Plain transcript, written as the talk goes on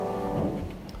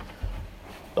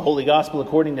The Holy Gospel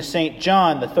according to St.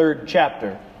 John, the 3rd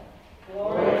chapter.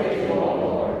 Glory to you, O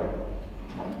Lord.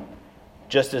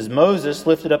 Just as Moses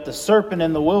lifted up the serpent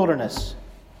in the wilderness,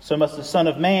 so must the Son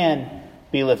of Man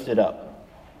be lifted up,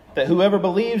 that whoever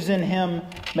believes in him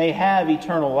may have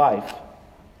eternal life.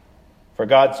 For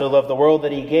God so loved the world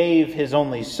that he gave his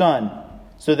only Son,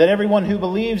 so that everyone who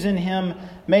believes in him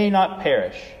may not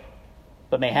perish,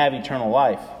 but may have eternal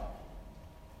life.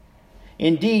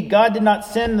 Indeed, God did not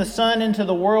send the Son into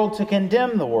the world to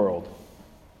condemn the world,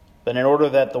 but in order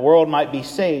that the world might be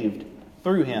saved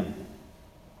through him.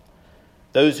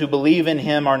 Those who believe in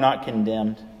him are not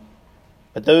condemned,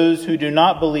 but those who do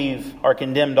not believe are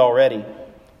condemned already,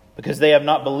 because they have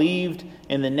not believed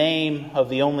in the name of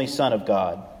the only Son of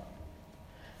God.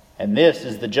 And this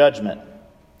is the judgment,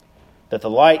 that the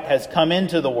light has come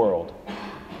into the world,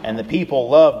 and the people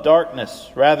love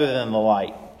darkness rather than the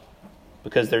light,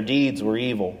 because their deeds were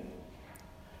evil.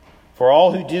 For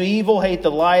all who do evil hate the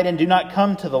light and do not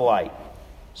come to the light,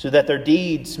 so that their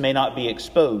deeds may not be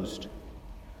exposed.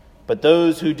 But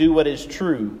those who do what is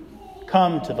true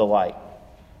come to the light,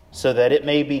 so that it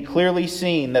may be clearly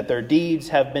seen that their deeds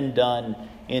have been done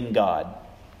in God.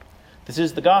 This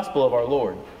is the gospel of our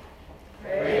Lord.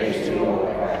 Praise to you,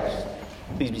 O Christ.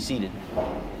 Please be seated.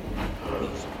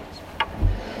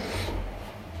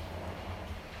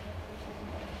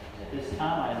 At this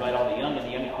time, I invite all the young and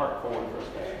the young at heart forward for a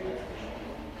special message.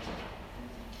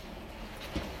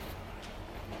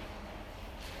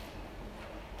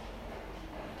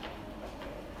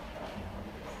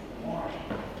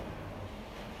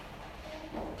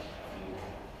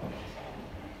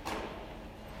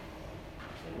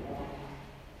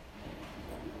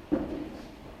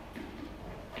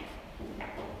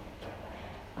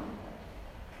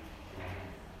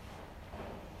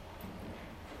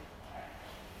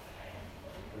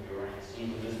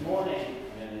 This morning,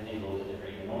 I'm going to do a little bit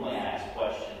different. You normally ask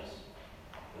questions.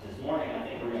 But this morning, I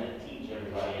think we're going to teach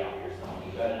everybody out here something.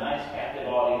 We've got a nice captive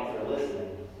audience that are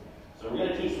listening. So we're going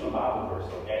to teach them a Bible verse,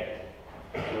 okay?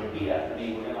 So repeat after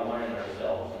me. We're going to learn it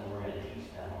ourselves, and we're going to teach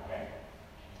them, okay?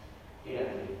 Repeat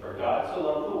after me. For God so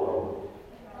loved the world,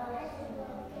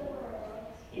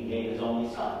 he gave his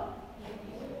only Son,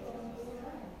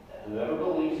 that whoever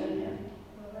believes in him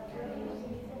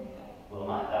will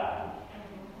not die,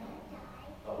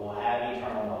 but will have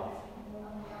eternal life.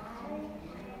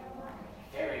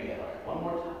 Very good. One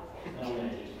more time. Then we're going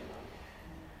to teach you.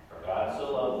 For God so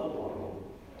loved the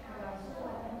world,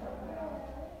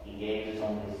 he gave his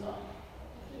only Son.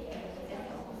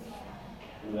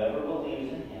 Whoever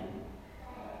believes in him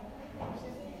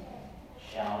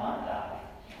shall not die,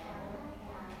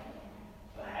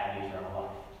 but have eternal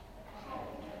life.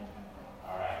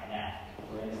 All right, now,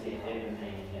 we're going to see if they've been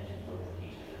paying attention to what the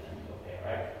teacher is. Okay,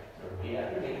 right? So repeat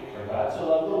after me. For God so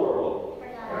loved the world.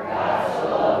 For God so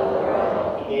loved the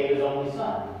world. He gave his only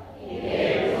Son. He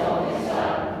gave his only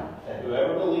Son. That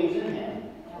whoever believes in him.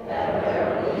 That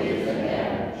whoever believes in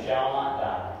him. Shall not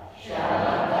die. Shall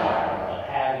not die. But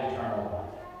have eternal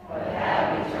life. But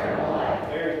have eternal life.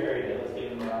 Very, very good. Let's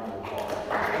give him a round of applause.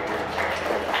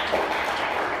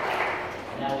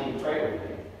 Now will you pray with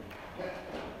me?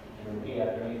 And repeat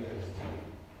after me, please.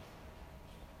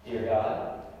 Dear God,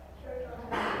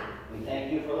 we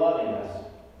thank you for loving us.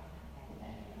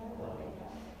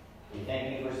 We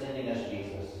thank you for sending us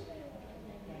Jesus.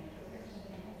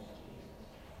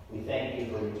 We thank you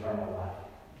for eternal life.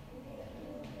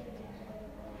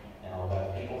 And all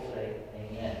God's people say,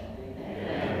 Amen.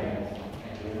 Amen.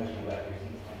 Thank you very much. You back your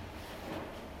seats.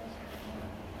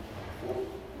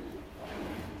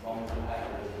 As long as the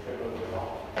pastor doesn't trip over the wall.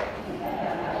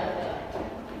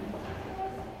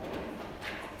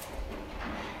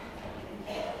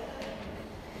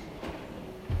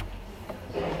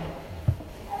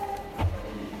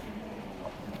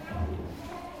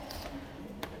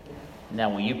 Now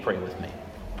will you pray with me?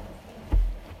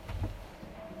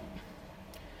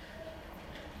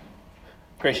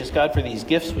 Gracious God, for these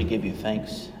gifts we give you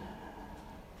thanks,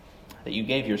 that you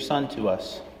gave your Son to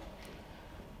us,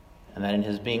 and that in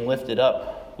his being lifted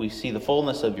up, we see the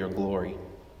fullness of your glory.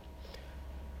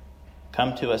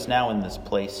 Come to us now in this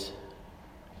place.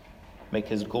 Make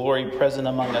his glory present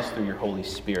among us through your Holy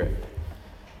Spirit,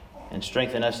 and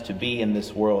strengthen us to be in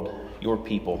this world your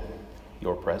people,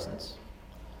 your presence.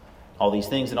 All these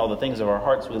things and all the things of our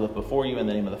hearts we lift before you in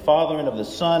the name of the Father, and of the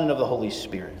Son, and of the Holy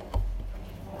Spirit.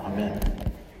 Amen.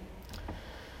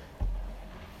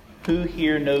 Who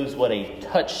here knows what a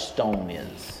touchstone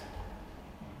is?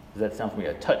 Does that sound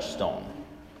familiar? A touchstone.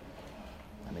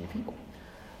 How many people?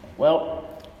 Well,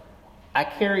 I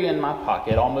carry in my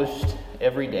pocket almost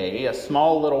every day a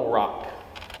small little rock.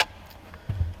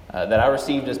 that I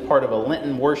received as part of a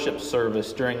Lenten worship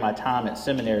service during my time at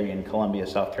seminary in Columbia,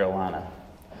 South Carolina.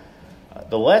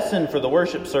 The lesson for the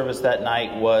worship service that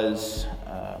night was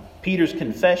Peter's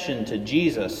confession to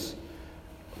Jesus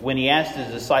when he asked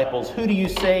his disciples, "Who do you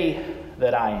say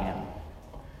that I am?"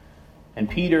 And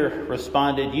Peter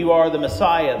responded, "You are the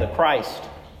Messiah, the Christ,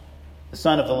 the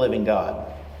Son of the living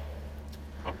God."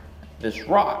 This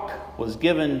rock was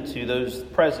given to those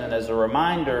present as a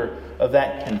reminder of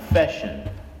that confession,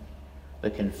 the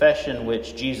confession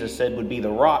which Jesus said would be the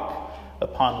rock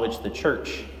upon which the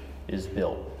church is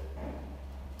built.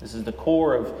 This is the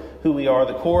core of who we are,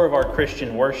 the core of our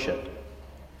Christian worship.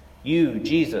 You,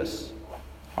 Jesus,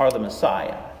 are the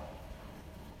Messiah,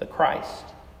 the Christ,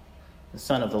 the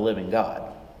Son of the living God.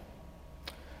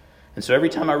 And so every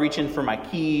time I reach in for my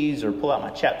keys or pull out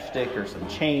my chapstick or some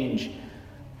change,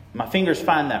 my fingers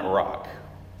find that rock.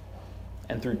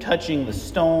 And through touching the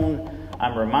stone,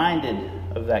 I'm reminded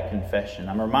of that confession.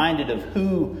 I'm reminded of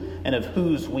who and of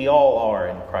whose we all are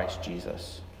in Christ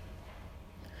Jesus.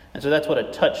 And so that's what a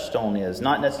touchstone is,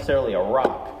 not necessarily a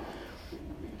rock,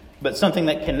 but something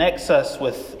that connects us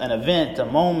with an event, a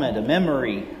moment, a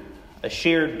memory, a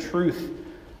shared truth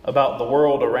about the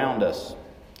world around us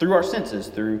through our senses,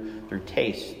 through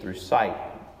taste, through sight,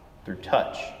 through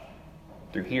touch,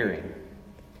 through hearing.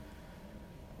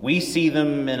 We see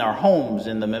them in our homes,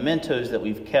 in the mementos that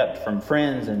we've kept from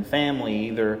friends and family,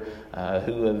 either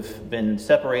who have been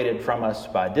separated from us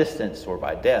by distance or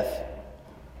by death.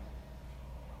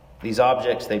 These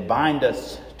objects, they bind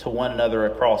us to one another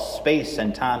across space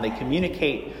and time. They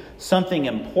communicate something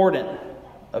important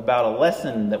about a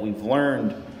lesson that we've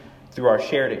learned through our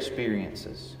shared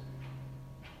experiences.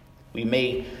 We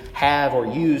may have or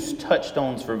use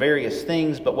touchstones for various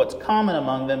things, but what's common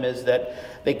among them is that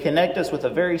they connect us with a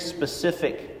very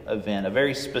specific event, a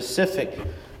very specific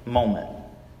moment,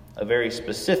 a very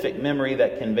specific memory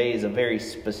that conveys a very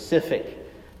specific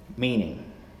meaning,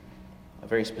 a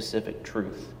very specific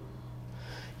truth.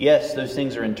 Yes, those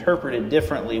things are interpreted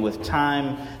differently with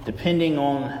time, depending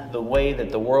on the way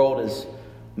that the world is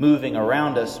moving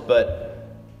around us, but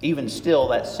even still,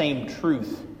 that same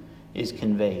truth is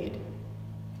conveyed,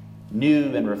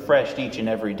 new and refreshed each and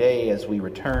every day as we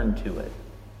return to it.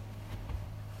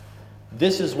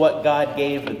 This is what God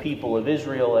gave the people of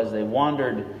Israel as they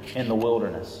wandered in the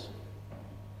wilderness.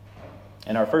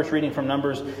 In our first reading from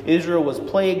Numbers, Israel was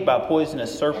plagued by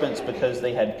poisonous serpents because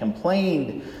they had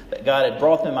complained that God had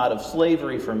brought them out of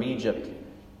slavery from Egypt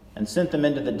and sent them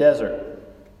into the desert,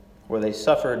 where they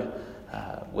suffered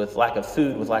with lack of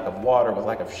food, with lack of water, with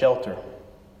lack of shelter.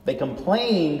 They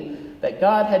complained that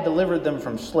God had delivered them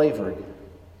from slavery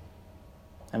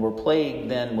and were plagued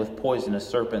then with poisonous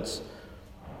serpents.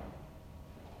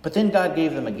 But then God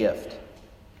gave them a gift.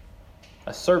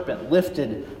 A serpent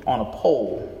lifted on a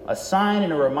pole, a sign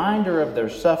and a reminder of their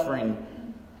suffering,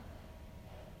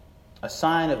 a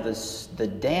sign of the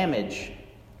damage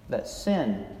that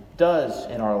sin does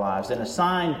in our lives, and a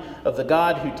sign of the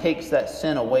God who takes that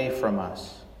sin away from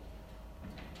us.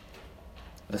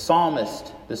 The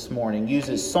psalmist this morning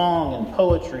uses song and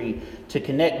poetry to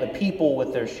connect the people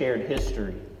with their shared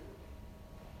history.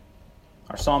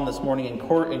 Our psalm this morning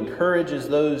encourages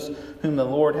those whom the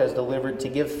Lord has delivered to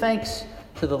give thanks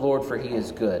to the Lord, for he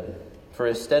is good, for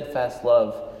his steadfast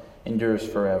love endures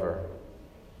forever.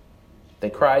 They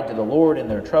cried to the Lord in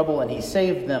their trouble, and he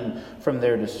saved them from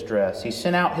their distress. He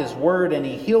sent out his word, and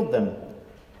he healed them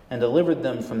and delivered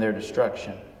them from their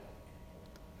destruction.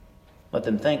 Let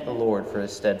them thank the Lord for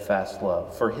his steadfast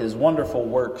love, for his wonderful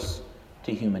works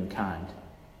to humankind.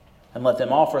 And let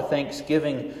them offer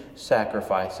thanksgiving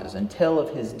sacrifices and tell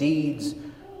of his deeds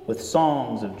with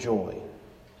songs of joy.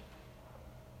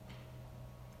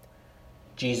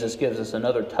 Jesus gives us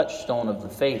another touchstone of the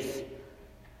faith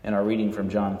in our reading from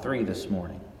John 3 this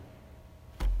morning.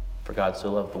 For God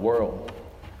so loved the world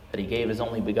that he gave his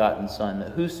only begotten Son,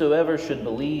 that whosoever should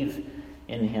believe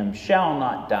in him shall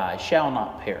not die, shall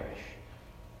not perish,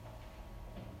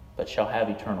 but shall have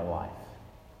eternal life.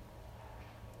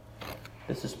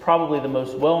 This is probably the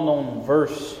most well-known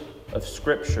verse of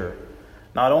Scripture,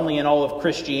 not only in all of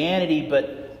Christianity,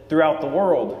 but throughout the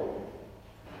world.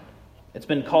 It's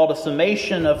been called a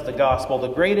summation of the gospel, the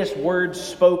greatest word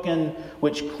spoken,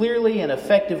 which clearly and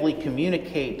effectively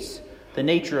communicates the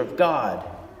nature of God,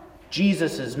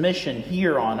 Jesus' mission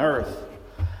here on earth,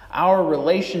 our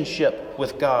relationship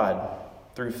with God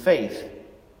through faith,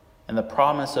 and the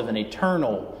promise of an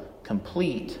eternal,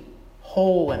 complete,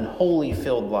 whole and holy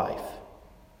filled life.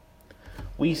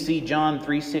 We see John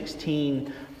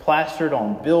 3:16 plastered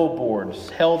on billboards,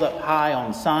 held up high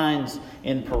on signs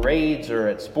in parades or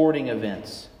at sporting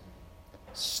events.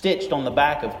 stitched on the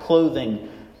back of clothing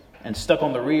and stuck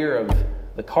on the rear of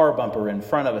the car bumper in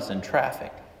front of us in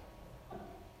traffic.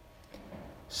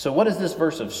 So what does this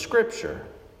verse of Scripture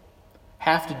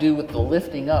have to do with the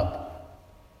lifting up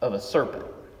of a serpent?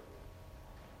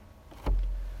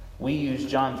 We use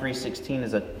John 3:16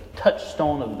 as a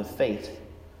touchstone of the faith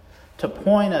to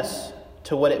point us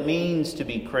to what it means to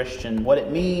be Christian, what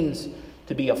it means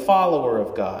to be a follower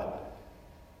of God.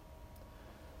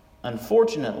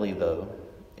 Unfortunately, though,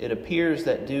 it appears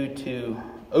that due to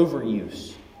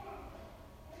overuse,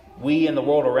 we and the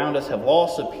world around us have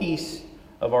lost a piece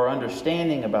of our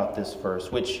understanding about this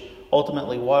verse, which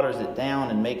ultimately waters it down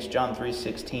and makes John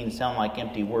 3:16 sound like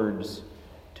empty words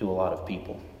to a lot of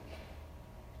people.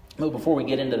 But before we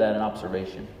get into that, an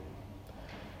observation.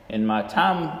 In my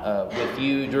time with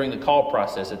you during the call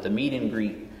process at the meet and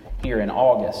greet here in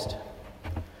August,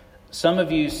 some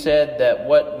of you said that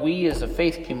what we as a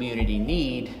faith community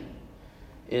need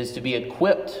is to be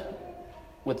equipped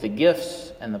with the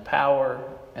gifts and the power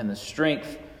and the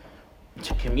strength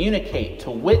to communicate,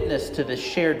 to witness to this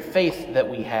shared faith that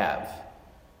we have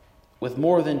with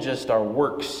more than just our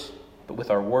works, but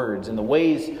with our words and the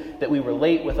ways that we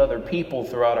relate with other people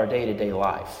throughout our day-to-day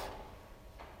life.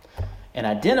 And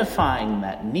identifying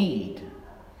that need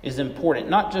is important,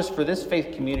 not just for this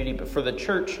faith community, but for the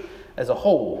church as a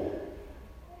whole.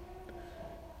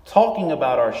 Talking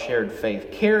about our shared faith,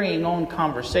 carrying on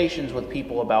conversations with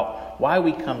people about why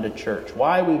we come to church,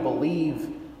 why we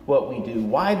believe what we do,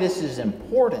 why this is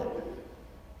important.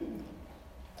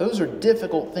 Those are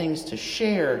difficult things to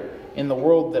share in the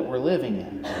world that we're living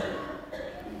in.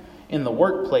 In the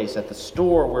workplace, at the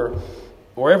store,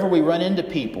 wherever we run into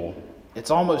people,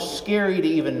 it's almost scary to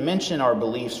even mention our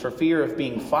beliefs for fear of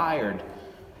being fired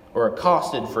or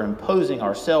accosted for imposing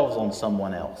ourselves on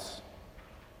someone else.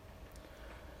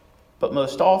 But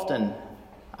most often,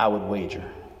 I would wager,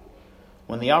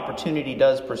 when the opportunity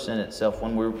does present itself,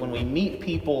 when we meet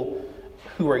people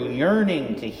who are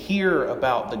yearning to hear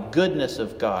about the goodness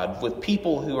of God, with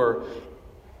people who are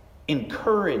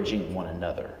encouraging one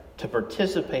another to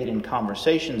participate in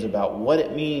conversations about what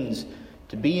it means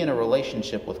to be in a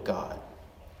relationship with God,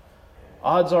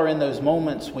 odds are in those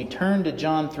moments we turn to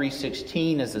John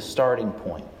 3:16 as the starting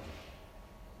point,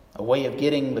 a way of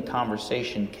getting the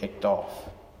conversation kicked off.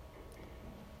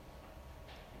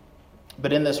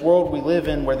 But in this world we live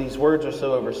in where these words are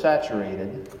so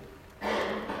oversaturated,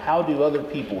 how do other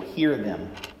people hear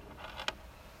them?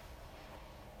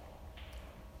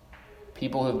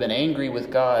 People who've been angry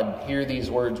with God hear these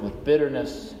words with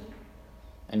bitterness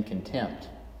and contempt.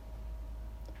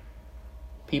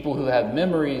 People who have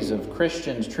memories of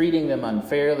Christians treating them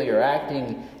unfairly or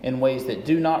acting in ways that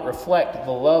do not reflect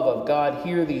the love of God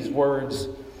hear these words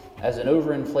as an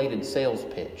overinflated sales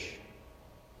pitch.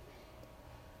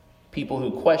 People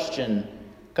who question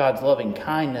God's loving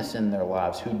kindness in their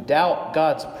lives, who doubt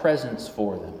God's presence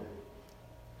for them,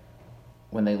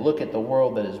 when they look at the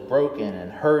world that is broken and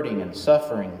hurting and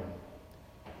suffering,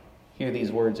 hear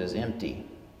these words as empty,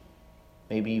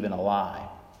 maybe even a lie.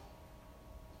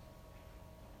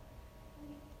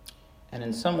 And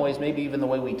in some ways, maybe even the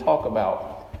way we talk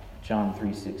about John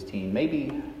 3:16,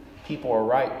 maybe people are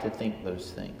right to think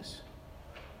those things.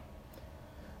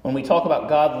 When we talk about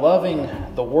God loving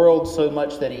the world so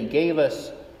much that He gave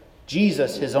us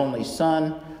Jesus, His only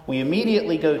Son, we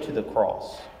immediately go to the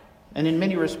cross. And in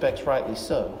many respects, rightly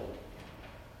so.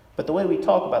 But the way we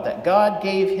talk about that, God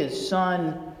gave His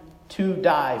Son to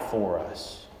die for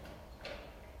us.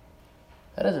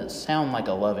 That doesn't sound like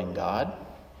a loving God.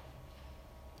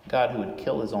 God who would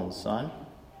kill His own Son.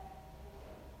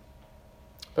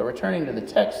 But returning to the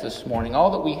text this morning,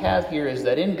 all that we have here is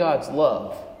that in God's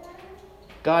love,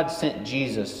 God sent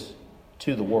Jesus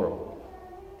to the world.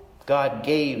 God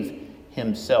gave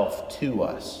Himself to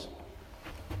us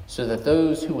so that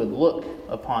those who would look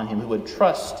upon Him, who would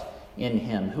trust in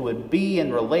Him, who would be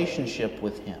in relationship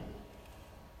with Him,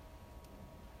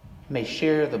 may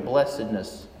share the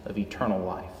blessedness of eternal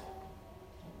life.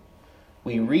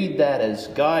 We read that as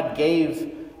God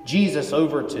gave Jesus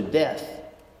over to death.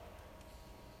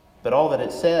 But all that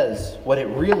it says, what it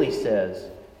really says,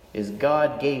 is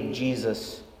God gave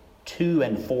Jesus to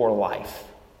and for life.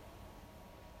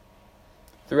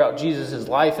 Throughout Jesus'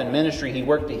 life and ministry, He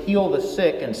worked to heal the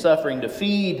sick and suffering, to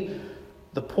feed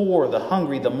the poor, the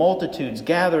hungry, the multitudes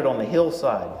gathered on the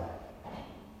hillside.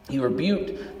 He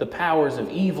rebuked the powers of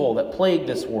evil that plagued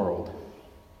this world.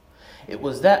 It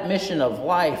was that mission of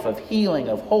life, of healing,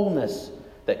 of wholeness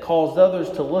that caused others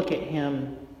to look at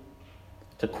Him,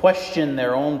 to question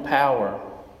their own power,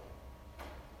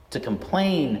 to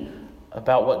complain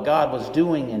about what God was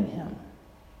doing in Him.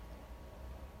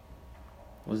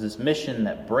 It was this mission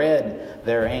that bred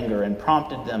their anger and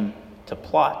prompted them to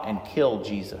plot and kill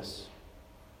Jesus.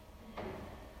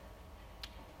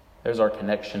 There's our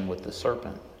connection with the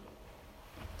serpent.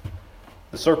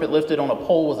 The serpent lifted on a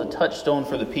pole was a touchstone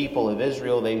for the people of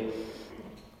Israel. They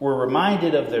were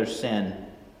reminded of their sin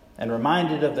and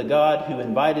reminded of the God who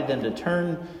invited them to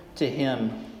turn to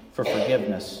him for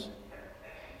forgiveness.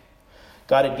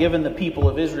 God had given the people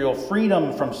of Israel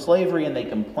freedom from slavery, and they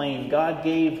complained. God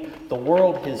gave the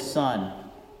world his son,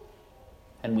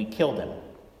 and we killed him.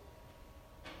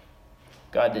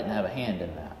 God didn't have a hand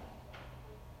in that.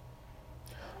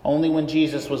 Only when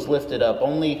Jesus was lifted up,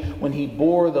 only when he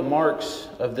bore the marks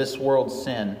of this world's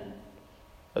sin,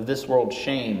 of this world's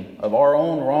shame, of our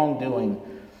own wrongdoing,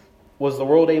 was the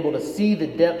world able to see the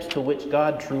depths to which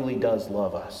God truly does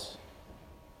love us.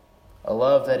 A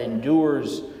love that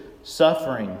endures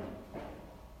suffering,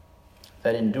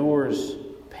 that endures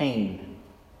pain,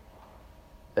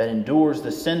 that endures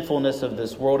the sinfulness of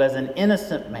this world as an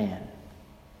innocent man,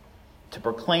 to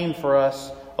proclaim for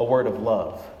us a word of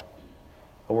love,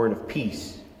 a word of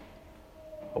peace,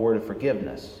 a word of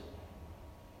forgiveness,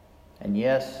 and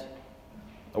yes,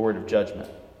 a word of judgment.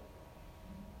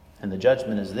 And the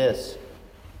judgment is this: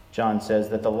 John says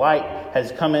that the light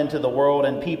has come into the world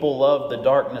and people love the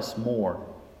darkness more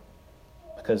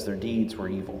because their deeds were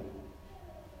evil.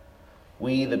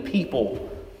 We, the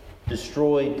people,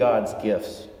 destroyed God's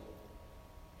gifts.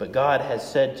 But God has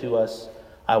said to us,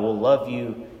 I will love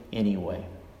you anyway.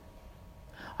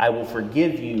 I will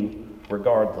forgive you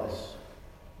regardless.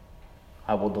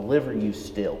 I will deliver you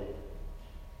still.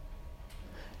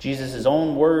 Jesus'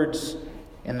 own words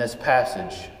in this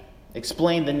passage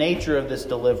explain the nature of this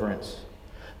deliverance.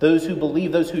 Those who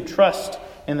believe, those who trust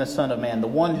in the Son of Man, the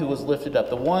one who was lifted up,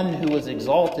 the one who was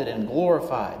exalted and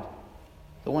glorified,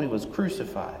 the one who was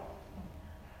crucified,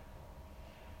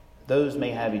 those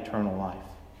may have eternal life.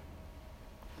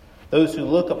 Those who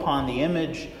look upon the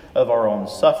image of our own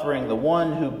suffering, the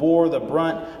one who bore the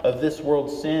brunt of this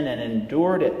world's sin and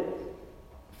endured it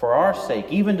for our sake,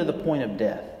 even to the point of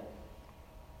death.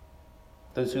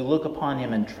 Those who look upon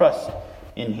him and trust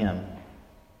in him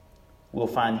will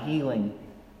find healing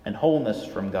and wholeness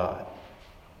from God.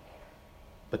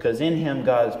 Because in him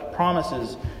God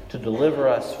promises to deliver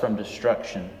us from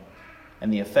destruction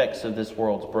and the effects of this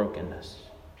world's brokenness.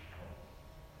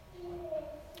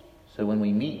 So when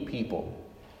we meet people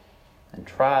and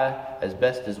try as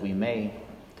best as we may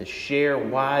to share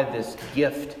why this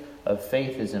gift of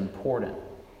faith is important,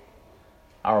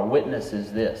 our witness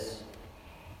is this: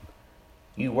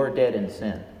 you were dead in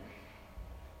sin,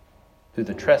 through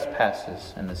the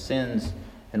trespasses and the sins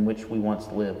in which we once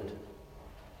lived.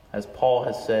 As Paul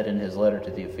has said in his letter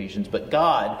to the Ephesians, but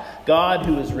God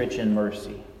who is rich in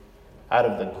mercy, out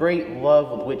of the great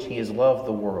love with which he has loved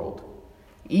the world,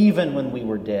 even when we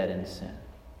were dead in sin,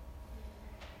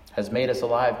 has made us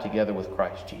alive together with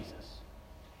Christ Jesus.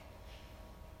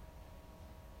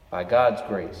 By God's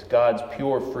grace, God's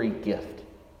pure free gift,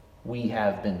 we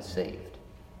have been saved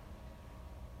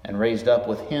and raised up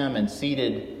with him and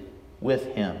seated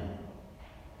with him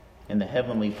in the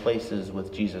heavenly places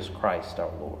with Jesus Christ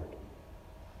our Lord.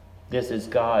 This is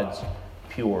God's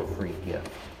pure free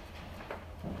gift.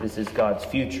 This is God's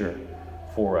future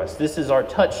for us. This is our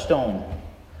touchstone,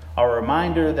 our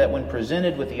reminder that when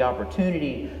presented with the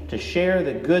opportunity to share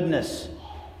the goodness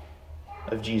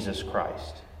of Jesus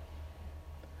Christ,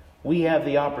 we have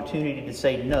the opportunity to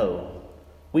say, no,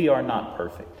 we are not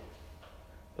perfect.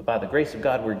 But by the grace of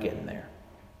God, we're getting there.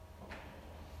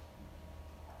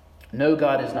 No,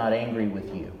 God is not angry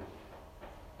with you.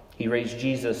 He raised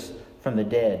Jesus from the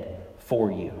dead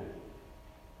for you.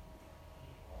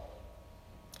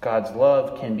 God's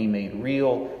love can be made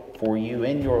real for you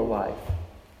in your life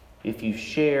if you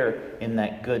share in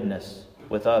that goodness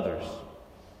with others.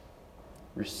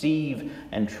 Receive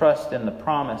and trust in the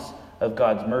promise of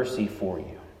God's mercy for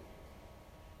you.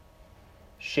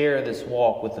 Share this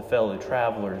walk with the fellow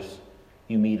travelers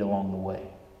you meet along the way.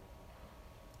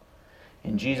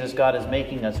 In Jesus, God is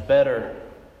making us better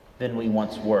than we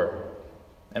once were.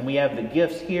 And we have the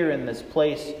gifts here in this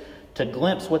place to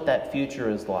glimpse what that future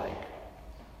is like.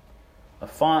 A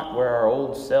font where our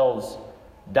old selves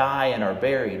die and are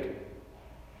buried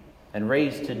and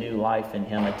raised to new life in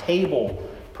him. A table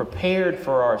prepared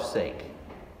for our sake,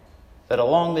 that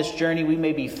along this journey we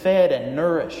may be fed and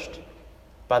nourished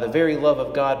by the very love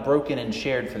of God broken and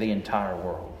shared for the entire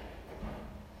world.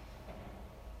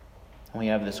 And we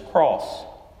have this cross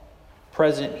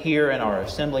present here in our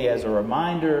assembly as a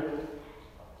reminder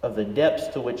of the depths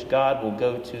to which God will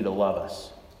go to love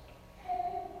us.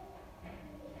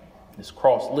 This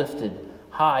cross lifted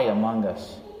high among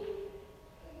us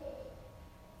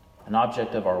an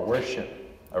object of our worship,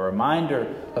 a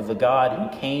reminder of the God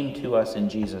who came to us in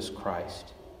Jesus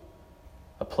Christ,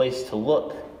 a place to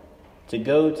look, to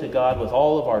go to God with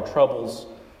all of our troubles,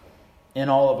 in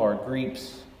all of our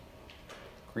griefs,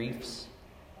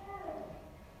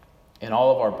 in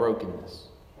all of our brokenness,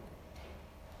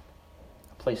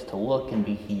 a place to look and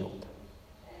be healed.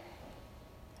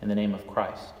 In the name of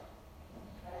Christ,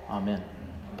 amen.